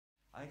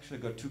I actually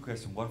got two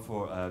questions. One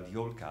for the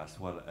old cast,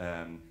 well,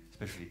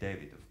 especially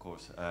David, of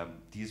course.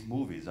 These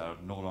movies are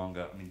no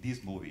longer. I mean,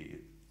 this movie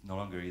no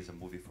longer is a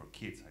movie for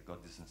kids. I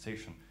got the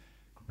sensation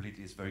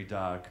completely. It's very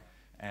dark,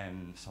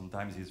 and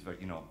sometimes it's very,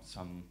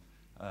 some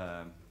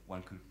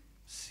one could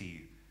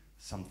see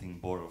something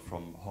borrowed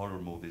from horror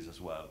movies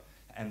as well.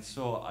 And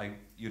so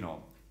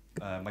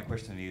my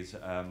question is,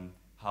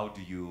 how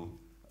do you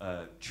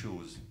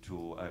choose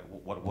to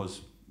what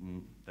was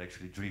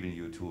actually driven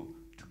you to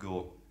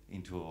go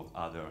into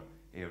other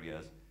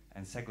areas?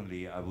 And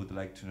secondly, I would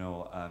like to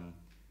know,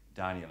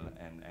 Daniel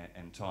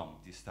and Tom,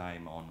 this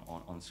time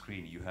on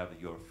screen, you have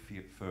your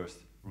first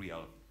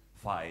real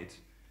fight,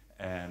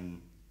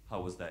 and how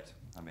was that?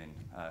 I mean,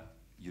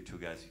 you two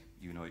guys,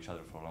 you know each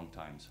other for a long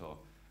time, so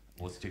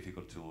was it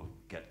difficult to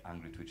get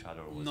angry to each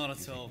other? Or was Not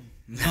it at all.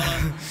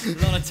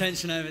 A lot of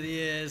tension over the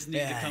years, need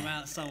to come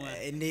out somewhere.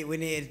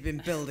 It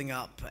been building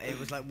up. It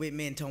was like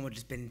me and Tom had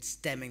just been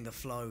stemming the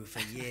flow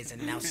for years,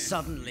 and now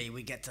suddenly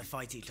we get to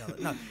fight each other.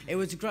 No, it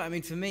was great. I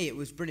mean, for me, it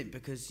was brilliant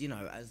because,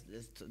 as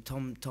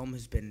Tom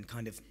has been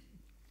kind of,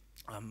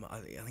 I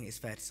think it's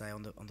fair to say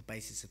on the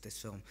basis of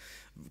this film,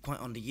 quite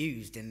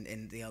underused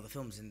in the other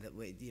films, in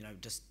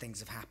that just things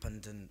have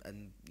happened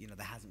and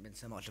there hasn't been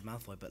so much of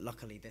Malfoy, but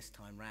luckily this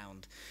time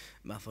round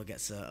Malfoy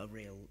gets a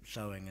real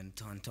showing, and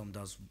Tom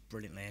does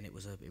brilliantly, and it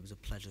was a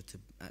pleasure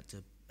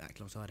to act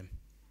alongside him.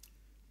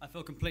 I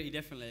feel completely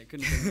differently. It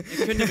couldn't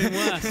have been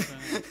worse.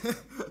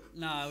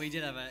 No, we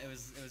did have it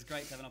was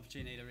great to have an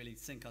opportunity to really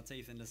sink our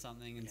teeth into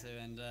something and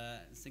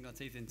sink our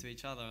teeth into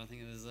each other. I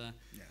think it was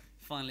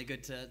finally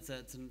good to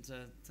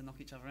knock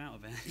each other out a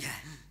bit. Yeah.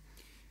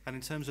 And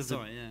in terms of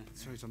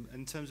Sorry, Tom.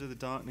 In terms of the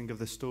darkening of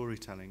the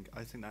storytelling,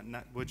 I think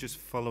that we're just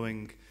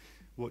following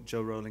what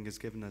Jo Rowling has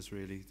given us.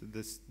 Really,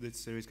 this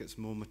series gets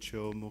more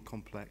mature, more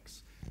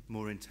complex,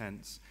 more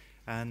intense,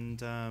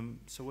 and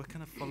so we're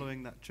kind of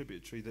following that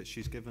tributary that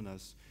she's given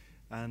us.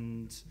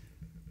 And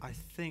I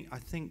think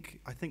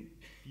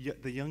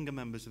the younger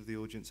members of the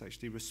audience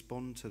actually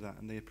respond to that,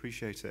 and they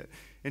appreciate it.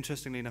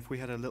 Interestingly enough, we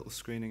had a little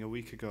screening a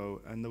week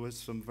ago, and there was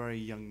some very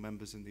young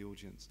members in the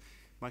audience.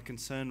 My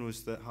concern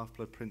was that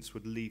Half-Blood Prince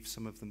would leave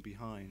some of them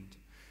behind,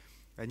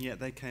 and yet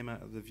they came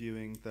out of the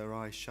viewing, their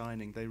eyes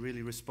shining. They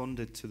really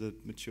responded to the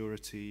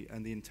maturity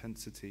and the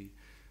intensity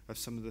of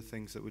some of the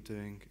things that we're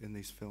doing in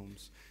these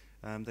films.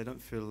 They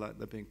don't feel like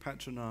they're being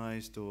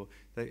patronized, or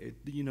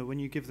when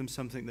you give them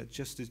something that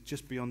is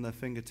just beyond their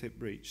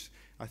fingertip reach,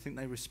 I think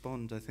they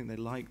respond. I think they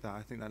like that.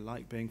 I think they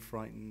like being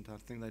frightened. I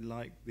think they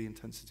like the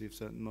intensity of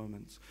certain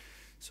moments.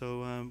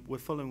 So we're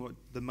following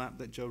the map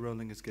that Jo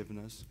Rowling has given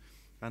us,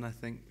 and I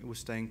think we're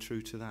staying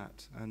true to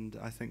that. And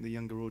I think the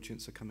younger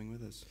audience are coming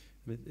with us.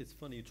 I mean, it's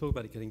funny, you talk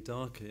about it getting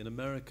darker. In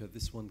America,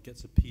 this one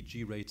gets a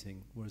PG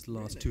rating, whereas the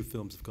last two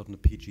films have gotten a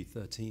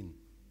PG-13.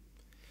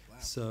 Wow.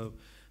 So.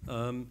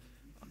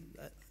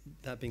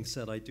 That being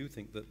said, I do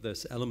think that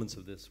there's elements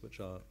of this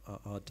which are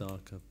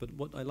darker. But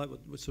what I like,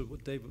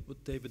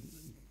 what David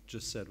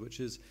just said, which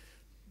is,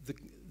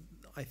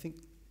 I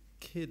think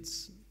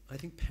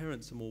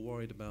parents are more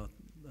worried about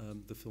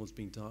the films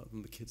being dark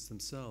than the kids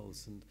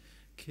themselves, and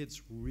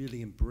kids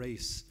really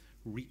embrace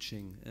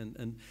reaching.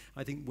 And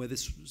I think where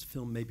this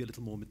film may be a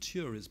little more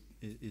mature is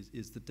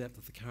the depth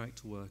of the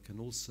character work, and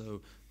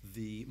also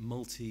the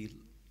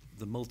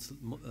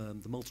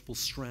multiple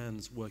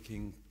strands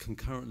working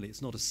concurrently.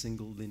 It's not a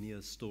single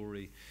linear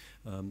story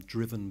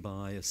driven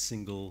by a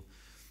single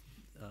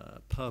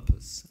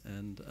purpose,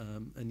 and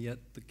yet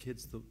the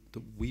kids that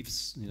we've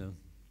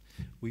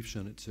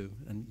shown it to,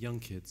 and young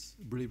kids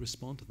really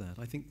respond to that.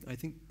 I think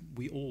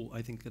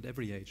at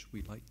every age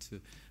we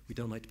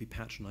don't like to be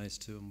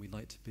patronized to, and we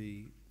like to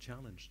be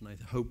challenged, and I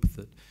hope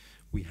that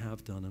we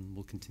have done and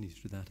will continue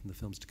to do that in the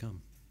films to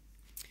come.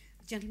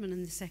 Gentleman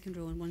in the second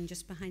row and one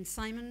just behind.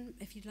 Simon,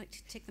 if you'd like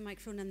to take the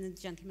microphone, and then the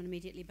gentleman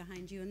immediately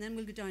behind you, and then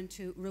we'll go down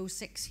to row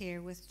 6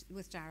 here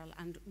with Daryl,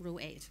 and row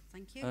 8.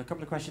 Thank you. A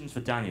couple of questions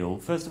for Daniel.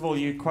 First of all,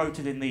 you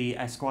quoted in the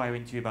Esquire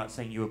interview about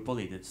saying you were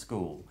bullied at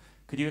school.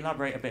 Could you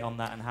elaborate a bit on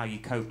that and how you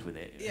coped with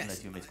it? Yes,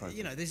 unless you misquoted?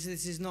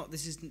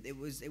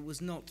 It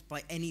was not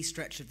by any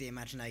stretch of the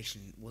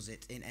imagination was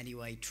it in any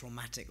way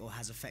traumatic or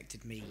has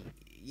affected me.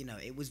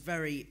 It was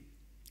very.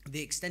 The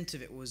extent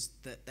of it was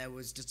that there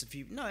was just a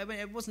few. No, I mean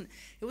it wasn't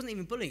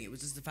even bullying. It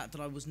was just the fact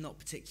that I was not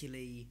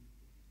particularly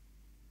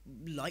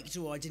liked,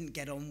 or I didn't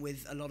get on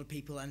with a lot of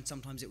people, and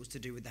sometimes it was to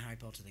do with the Harry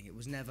Potter thing. It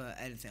was never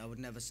anything. I would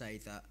never say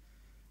that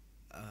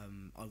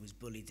I was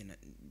bullied in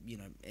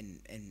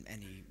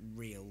any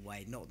real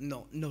way. Not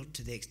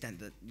to the extent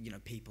that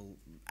people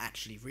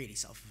actually really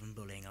suffer from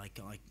bullying. I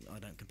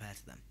don't compare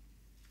to them.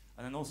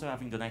 And then also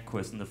having done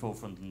Equus and the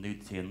forefront and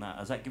nudity and that,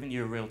 has that given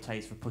you a real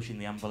taste for pushing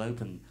the envelope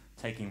and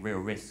taking real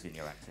risks in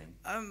your acting?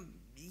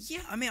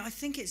 Yeah, I mean, I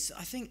think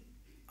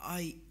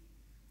I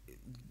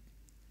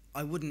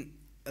wouldn't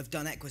have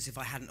done Equus if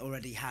I hadn't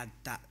already had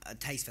that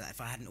taste for that,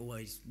 if I hadn't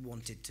always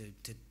wanted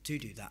to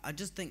do that. I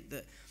just think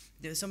that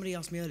somebody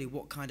asked me earlier,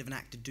 what kind of an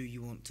actor do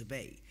you want to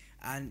be?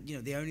 And,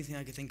 the only thing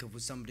I could think of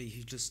was somebody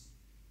who just,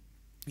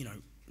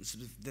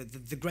 sort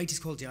of the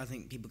greatest quality I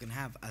think people can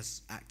have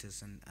as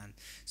actors, and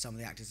some of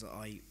the actors that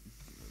I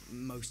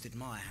most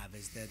admire have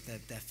is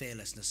their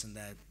fearlessness and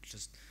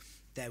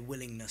their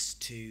willingness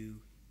to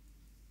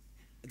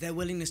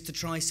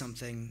try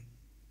something,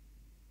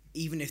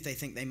 even if they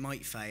think they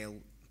might fail,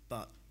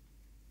 but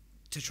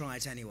to try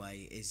it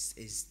anyway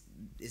is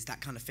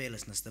that kind of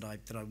fearlessness that I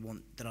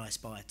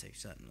aspire to,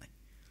 certainly.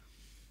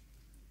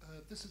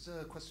 This is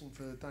a question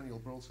for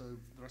Daniel, but also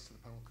the rest of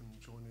the panel can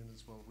join in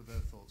as well with their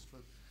thoughts.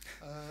 But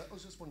I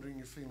was just wondering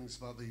your feelings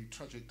about the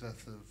tragic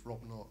death of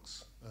Rob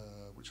Knox,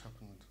 which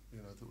happened,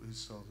 that was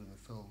starred in the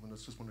film, and I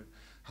was just wondering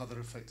how that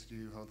affected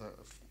you, how that,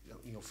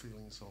 your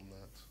feelings on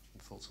that,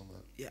 and thoughts on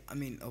that. Yeah, I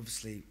mean,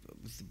 obviously,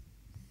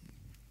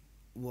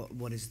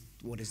 what is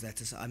there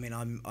to say? I mean,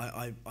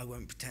 I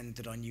won't pretend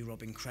that I knew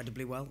Rob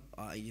incredibly well,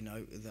 or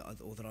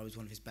that I was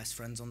one of his best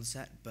friends on the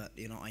set, but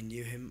I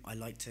knew him, I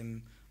liked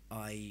him.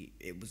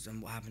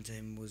 And what happened to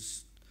him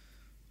was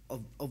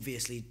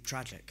obviously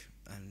tragic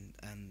and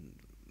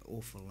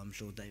awful. I'm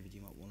sure, David,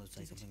 you might want to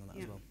say something on that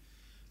as well.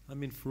 I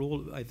mean,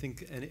 I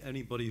think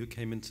anybody who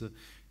came into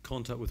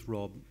contact with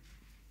Rob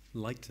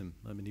liked him.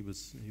 I mean, he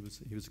was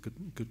a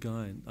good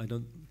guy.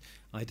 And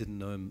I didn't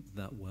know him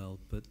that well,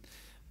 but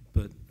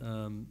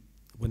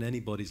when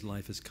anybody's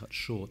life is cut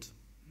short,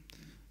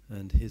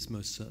 and his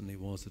most certainly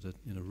was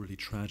in a really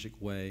tragic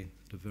way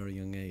at a very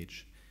young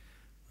age.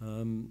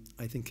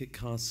 I think it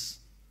casts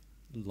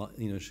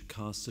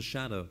a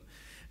shadow,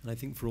 and I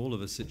think for all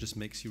of us it just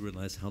makes you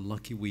realize how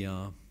lucky we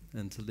are,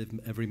 and to live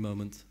every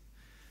moment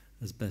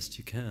as best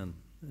you can.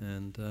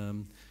 And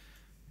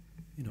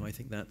I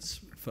think that's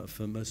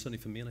for most certainly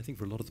for me, and I think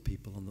for a lot of the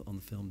people on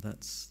the film,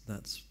 that's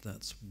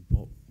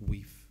what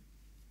we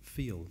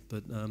feel.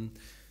 But yeah, I mean,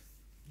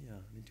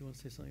 do you want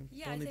to say something,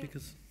 Bonnie?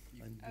 Because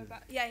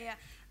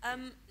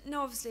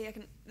no, obviously,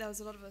 there was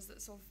a lot of us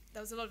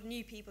there was a lot of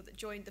new people that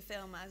joined the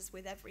film, as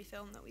with every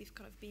film that we've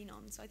kind of been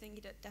on. So I think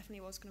it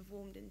definitely was kind of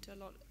warmed into a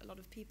lot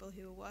of people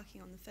who were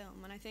working on the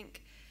film. And I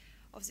think,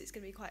 obviously, it's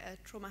going to be quite a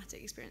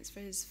traumatic experience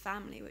for his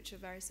family, which are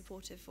very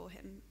supportive for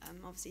him.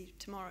 Obviously,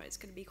 tomorrow it's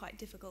going to be quite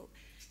difficult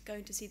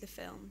going to see the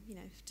film,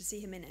 to see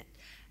him in it.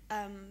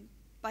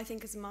 But I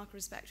think as a mark of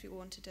respect, we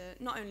wanted to,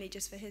 not only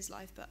just for his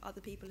life, but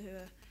other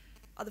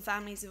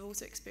families have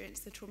also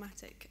experienced the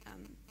traumatic,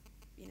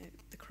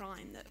 the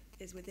crime that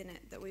is within it,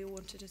 that we all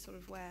wanted to sort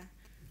of wear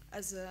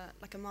as a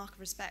mark of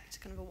respect,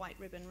 kind of a white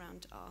ribbon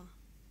around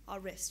our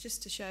wrists,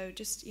 just to show,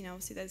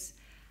 obviously there's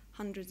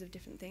hundreds of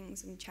different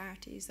things and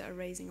charities that are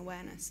raising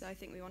awareness. So I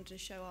think we wanted to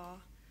show our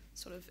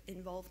sort of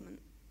involvement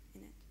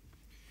in it.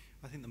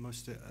 I think the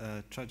most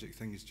tragic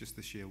thing is just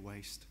the sheer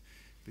waste,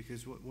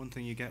 because one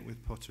thing you get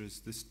with Potter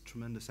is this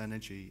tremendous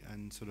energy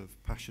and sort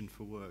of passion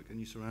for work, and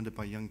you're surrounded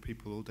by young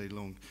people all day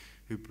long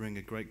who bring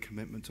a great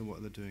commitment to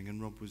what they're doing,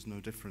 and Rob was no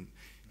different.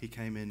 He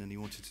came in and he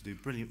wanted to do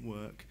brilliant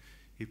work.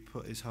 He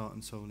put his heart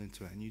and soul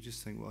into it, and you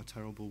just think, what a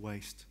terrible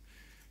waste.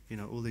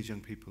 All these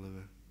young people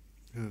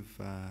who have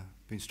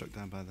been struck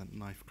down by that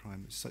knife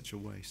crime, it's such a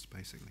waste,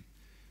 basically.